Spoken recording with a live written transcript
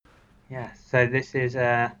Yeah. So this is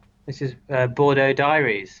Bordeaux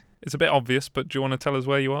Diaries. It's a bit obvious, but do you want to tell us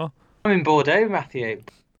where you are? I'm in Bordeaux, Matthew.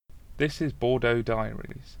 This is Bordeaux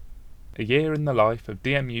Diaries, a year in the life of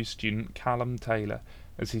DMU student Callum Taylor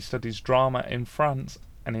as he studies drama in France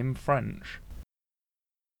and in French.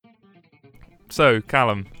 So,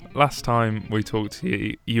 Callum, last time we talked to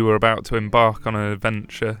you, you were about to embark on an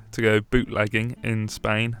adventure to go bootlegging in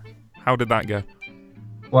Spain. How did that go?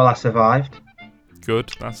 Well, I survived.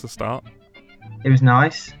 Good, that's the start. It was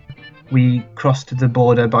nice. We crossed the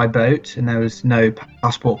border by boat, and there was no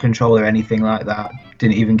passport control or anything like that.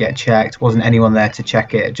 Didn't even get checked. Wasn't anyone there to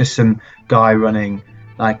check it. Just some guy running,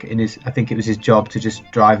 like in his. I think it was his job to just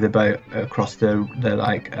drive the boat across the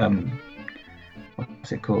like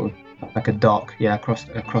what's it called? Like a dock. Yeah,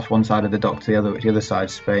 across one side of the dock to the other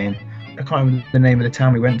side, Spain. I can't remember the name of the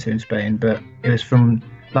town we went to in Spain, but it was from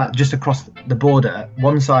like just across the border.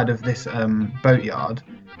 One side of this boatyard,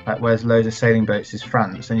 where there's loads of sailing boats, is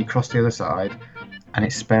France, and you cross the other side, and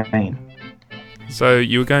it's Spain. So,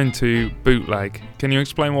 you were going to bootleg. Can you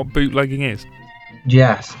explain what bootlegging is?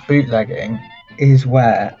 Yes, bootlegging is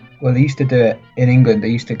where, well, they used to do it in England. They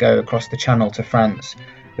used to go across the channel to France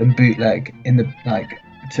and bootleg in the like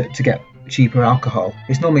to get cheaper alcohol.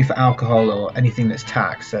 It's normally for alcohol or anything that's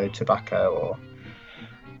taxed, so tobacco or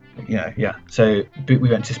yeah. So we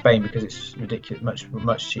went to Spain because it's ridiculous,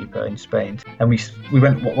 much cheaper in Spain. And we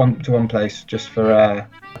went to one place just for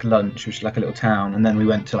lunch, which is like a little town, and then we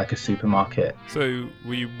went to like a supermarket. So,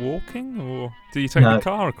 were you walking, or did you take No, the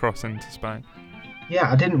car across into Spain?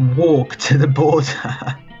 yeah, I didn't walk to the border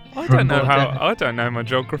I from don't know Bordeaux. I don't know my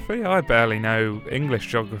geography. I barely know English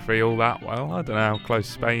geography all that well. I don't know how close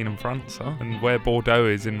Spain and France are, and where Bordeaux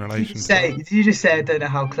is in relation to that. Did you just say I don't know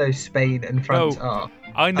how close Spain and France No, are?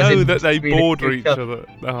 I As know in that they between border each each other? other.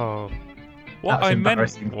 Oh, what That's I meant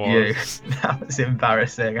embarrassing for you. was, That was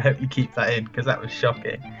embarrassing. I hope you keep that in because that was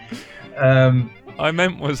shocking. Um, I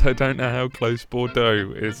don't know how close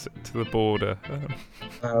Bordeaux is to the border.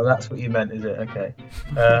 oh, that's what you meant, is it? Okay.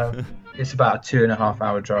 It's about a 2.5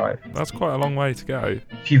 hour drive. That's quite a long way to go.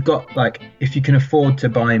 If you can afford to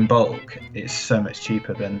buy in bulk, it's so much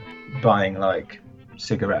cheaper than buying like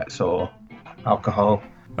cigarettes or alcohol.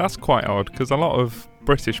 That's quite odd because a lot of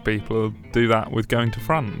British people do that with going to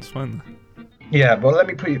France, won't they? Yeah, well, let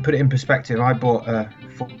me put it in perspective. I bought a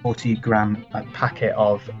 40 gram packet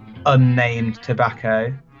of unnamed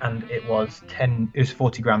tobacco, and it was 10. It was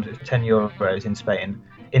 40 grams. It was €10 in Spain.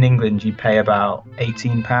 In England, you pay about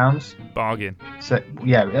 £18. Bargain. So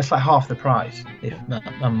yeah, that's like half the price, if not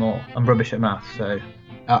and more. I'm rubbish at maths, so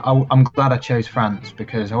I'm glad I chose France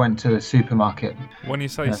because I went to a supermarket. When you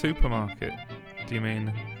say Uh, supermarket, do you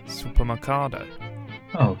mean supermercado?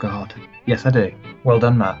 oh God, yes, I do. Well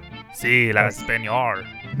done, Matt. Sí, la español.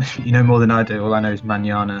 You know more than I do. All I know is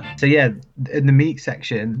manana. So yeah, in the meat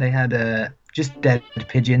section, they had just dead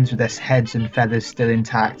pigeons with their heads and feathers still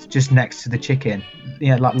intact, just next to the chicken.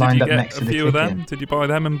 Yeah, like Did lined you up get next a to the few of them? chicken. Did you buy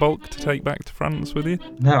them in bulk to take back to France with you?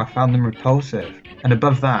 No, I found them repulsive. And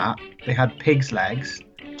above that, they had pig's legs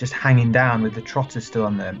just hanging down with the trotters still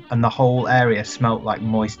on them, and the whole area smelt like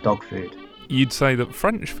moist dog food. You'd say that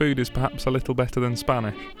French food is perhaps a little better than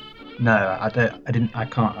Spanish. No, I don't. I didn't. I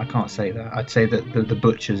can't say that. I'd say that the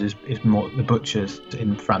butchers is more. The butchers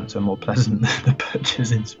in France are more pleasant than the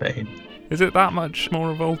butchers in Spain. Is it that much more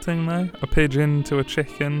revolting though? A pigeon to a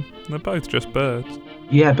chicken? They're both just birds.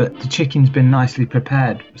 Yeah, but the chicken's been nicely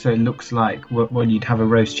prepared, so it looks like when you'd have a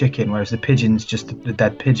roast chicken, whereas the pigeon's just the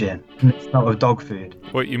dead pigeon. And it's not of dog food.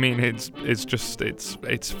 What you mean? It's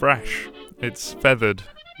fresh. It's feathered.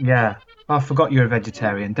 Yeah. Oh, I forgot you're a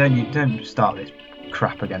vegetarian. Don't start this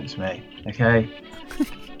crap against me, okay?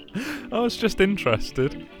 I was just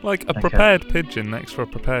interested. Like a Okay. prepared pigeon next to a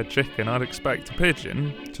prepared chicken, I'd expect a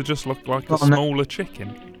pigeon to just look like a Oh, no. smaller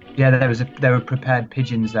chicken. Yeah, there were prepared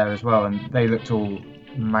pigeons there as well, and they looked all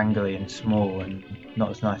mangly and small and not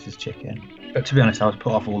as nice as chicken. But to be honest, I was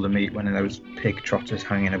put off all the meat when there was pig trotters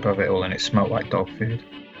hanging above it all, and it smelt like dog food.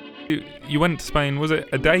 You went to Spain, was it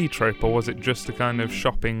a day trip or was it just a kind of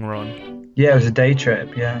shopping run? Yeah, it was a day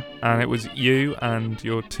trip. Yeah. And it was you and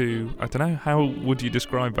your two, I don't know, how would you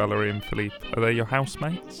describe Valerie and Philippe? Are they your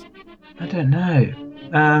housemates? I don't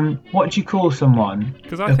know. What do you call someone?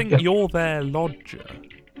 Because I think you're their lodger.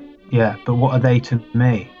 Yeah, but what are they to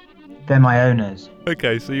me? They're my owners.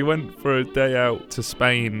 Okay, so you went for a day out to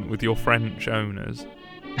Spain with your French owners.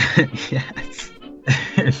 Yes.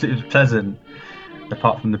 It was pleasant,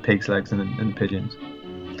 apart from the pig's legs and the pigeons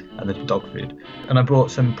and the dog food. And I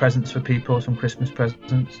bought some presents for people, some Christmas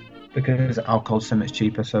presents, because alcohol's so much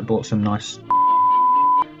cheaper. So I bought some nice.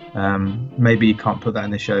 Maybe you can't put that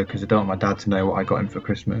in the show because I don't want my dad to know what I got him for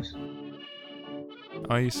Christmas.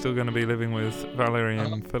 Are you still going to be living with Valerie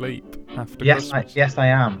and Philippe after Yes, Christmas? I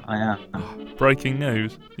am. Breaking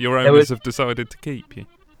news. Your There owners was- have decided to keep you.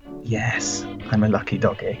 Yes, I'm a lucky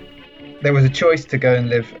doggy. There was a choice to go and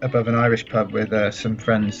live above an Irish pub with some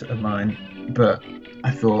friends of mine, but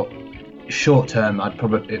I thought short term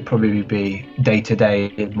it'd probably be day to day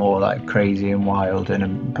more like crazy and wild, and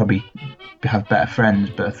I'd probably have better friends.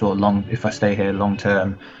 But I thought if I stay here long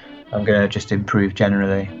term, I'm gonna just improve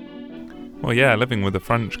generally. Well, yeah, living with a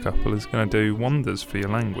French couple is going to do wonders for your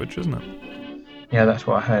language, isn't it? Yeah, that's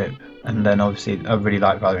what I hope. And then obviously I really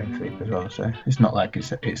like Valerie and Philippe as well, so it's not like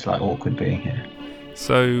it's like awkward being here.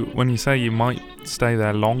 So, when you say you might stay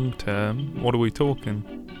there long term, what are we talking?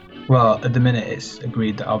 Well, at the minute it's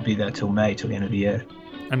agreed that I'll be there till May, till the end of the year.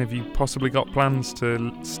 And have you possibly got plans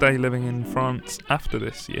to stay living in France after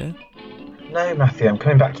this year? No, Matthew, I'm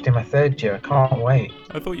coming back to do my third year. I can't wait.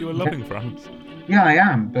 I thought you were loving France. Yeah, I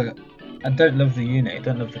am, but I don't love the uni, I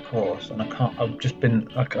don't love the course, and I've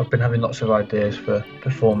been having lots of ideas for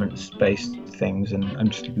performance-based things, and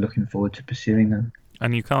I'm just looking forward to pursuing them.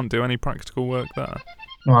 And you can't do any practical work there?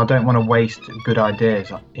 Well, I don't want to waste good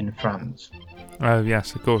ideas in France. Oh,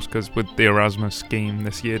 yes, of course, because with the Erasmus scheme,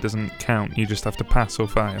 this year doesn't count. You just have to pass or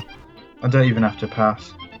fail. I don't even have to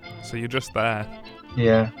pass. So you're just there.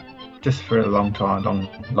 Yeah, just for a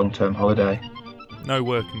long-term holiday. No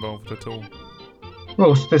work involved at all.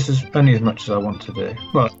 Well, this is only as much as I want to do.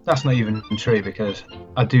 Well, that's not even true, because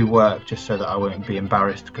I do work just so that I won't be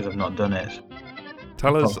embarrassed because I've not done it.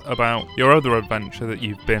 Tell us about your other adventure that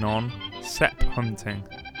you've been on, cep hunting.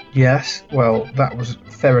 Yes, well, that was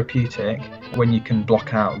therapeutic when you can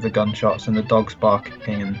block out the gunshots and the dogs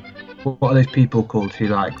barking and what are those people called who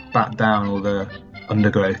like bat down all the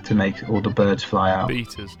undergrowth to make all the birds fly out?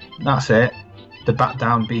 Beaters. That's it, the bat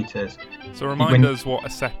down beaters. So remind us what a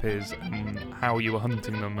cep is and how you were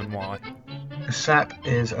hunting them and why. A cep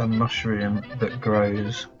is a mushroom that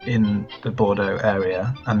grows in the Bordeaux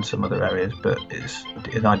area and some other areas, but it's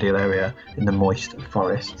an ideal area in the moist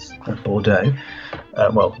forests of Bordeaux,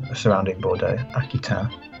 surrounding Bordeaux, Aquitaine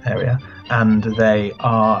area, and they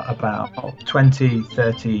are about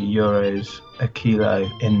 20-30 euros a kilo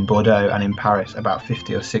in Bordeaux, and in Paris about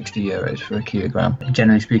 50 or 60 euros for a kilogram.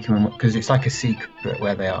 Generally speaking, because it's like a secret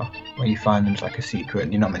where they are, where you find them, it's like a secret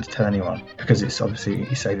and you're not meant to tell anyone, because it's obviously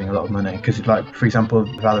you're saving a lot of money. Because like, for example,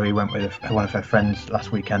 Valerie went with one of her friends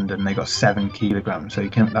last weekend and they got 7 kilograms, so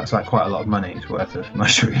that's like quite a lot of money's worth of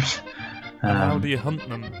mushrooms. And how do you hunt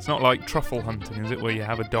them? It's not like truffle hunting, is it, where you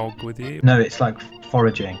have a dog with you? No, it's like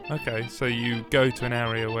foraging. Okay, so you go to an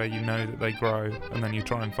area where you know that they grow, and then you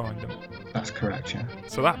try and find them. That's correct, yeah.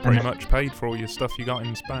 So that pretty much paid for all your stuff you got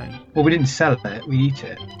in Spain. Well, we didn't sell it, we eat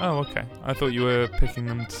it. Oh, okay. I thought you were picking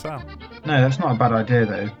them to sell. No, that's not a bad idea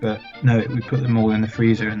though, but no, we put them all in the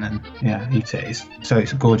freezer and then, eat it.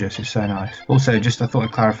 It's gorgeous, it's so nice. Also, I thought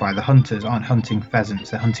I'd clarify, the hunters aren't hunting pheasants,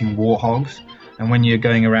 they're hunting warthogs. And when you're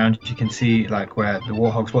going around, you can see like where the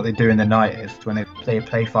warthogs, what they do in the night is when they play a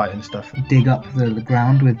play fight and stuff, dig up the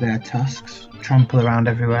ground with their tusks, trample around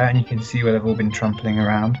everywhere, and you can see where they've all been trampling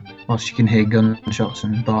around, whilst you can hear gunshots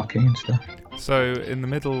and barking and stuff. So in the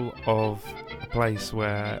middle of a place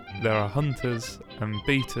where there are hunters and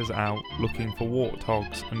beaters out looking for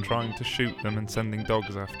warthogs and trying to shoot them and sending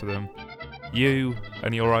dogs after them, you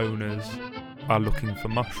and your owners are looking for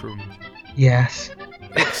mushrooms. Yes.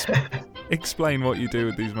 Explain what you do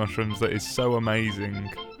with these mushrooms that is so amazing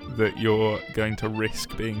that you're going to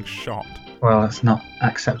risk being shot. Well, it's not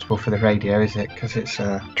acceptable for the radio, is it? Because it's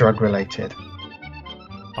drug related.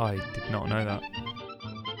 I did not know that.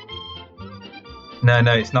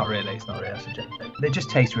 No, it's not really. That's a joke. They just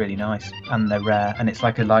taste really nice, and they're rare, and it's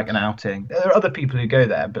like an outing. There are other people who go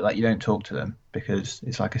there, but like you don't talk to them because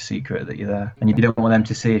it's like a secret that you're there, and you don't want them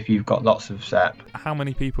to see if you've got lots of cep. How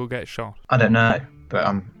many people get shot? I don't know, but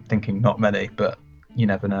I'm thinking not many, but you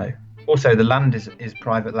never know. Also, the land is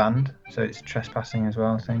private land, so it's trespassing as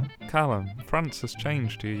well, I think. Callum, France has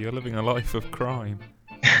changed you. You're living a life of crime.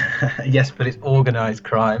 Yes, but it's organised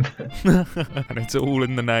crime. And it's all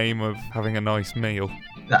in the name of having a nice meal.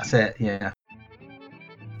 That's it, yeah.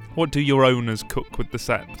 What do your owners cook with the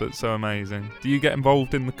cep that's so amazing? Do you get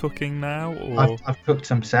involved in the cooking now, or? I've cooked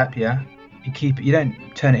some cep, yeah. You don't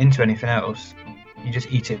turn it into anything else. You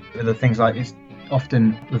just eat it with the things like it's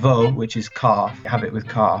often veau, which is calf. You have it with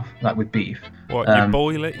calf, like with beef. What, you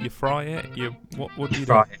boil it, you fry it, what do you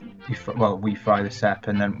fry do? It. We fry the cep,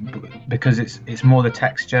 and then because it's more the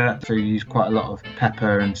texture, so you use quite a lot of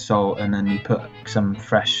pepper and salt, and then you put some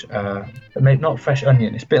fresh, maybe not fresh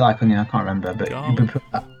onion. It's a bit like onion, I can't remember, but you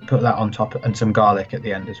put that on top, and some garlic at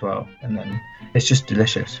the end as well, and then it's just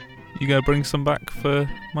delicious. You gonna bring some back for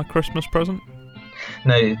my Christmas present?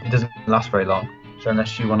 No, it doesn't last very long. So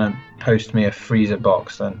unless you want to post me a freezer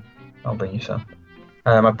box, then I'll bring you some.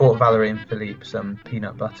 I bought Valerie and Philippe some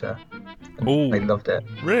peanut butter, and Oh, they loved it.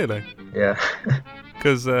 really? Yeah,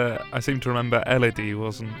 Because I seem to remember Elodie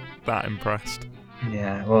wasn't that impressed.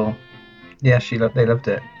 yeah. Well, yeah, they loved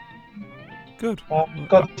it. Good. For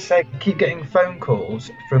God's sake, I keep getting phone calls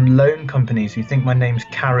from loan companies who think my name's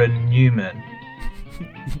Karen Newman.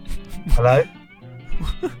 Hello?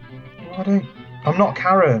 I'm not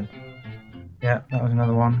Karen. Yeah, that was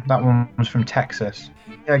another one. That one was from Texas.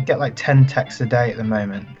 Yeah, I get like 10 texts a day at the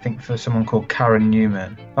moment. I think for someone called Karen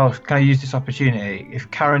Newman. Oh, can I use this opportunity?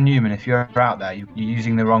 If Karen Newman, if you're out there, you're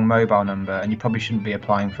using the wrong mobile number and you probably shouldn't be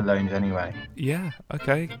applying for loans anyway. Yeah,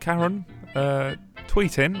 okay. Karen,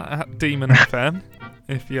 tweet in at Demon FM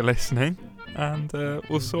if you're listening, and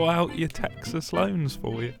we'll sort out your Texas loans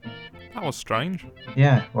for you. That was strange.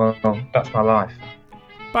 Yeah, well, that's my life.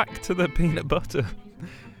 Back to the peanut butter.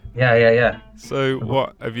 Yeah. So,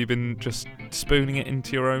 what, have you been just spooning it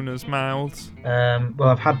into your owners' mouths? Well,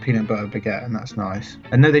 I've had peanut butter baguette, and that's nice.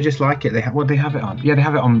 And no, they just like it. What do they have it on? Yeah, they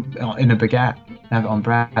have it in a baguette. They have it on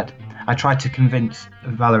bread. I tried to convince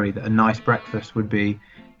Valerie that a nice breakfast would be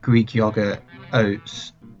Greek yogurt,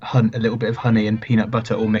 oats, a little bit of honey, and peanut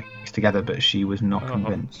butter all mixed together, but she was not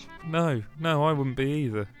convinced. No, I wouldn't be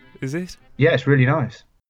either. Is it? Yeah, it's really nice.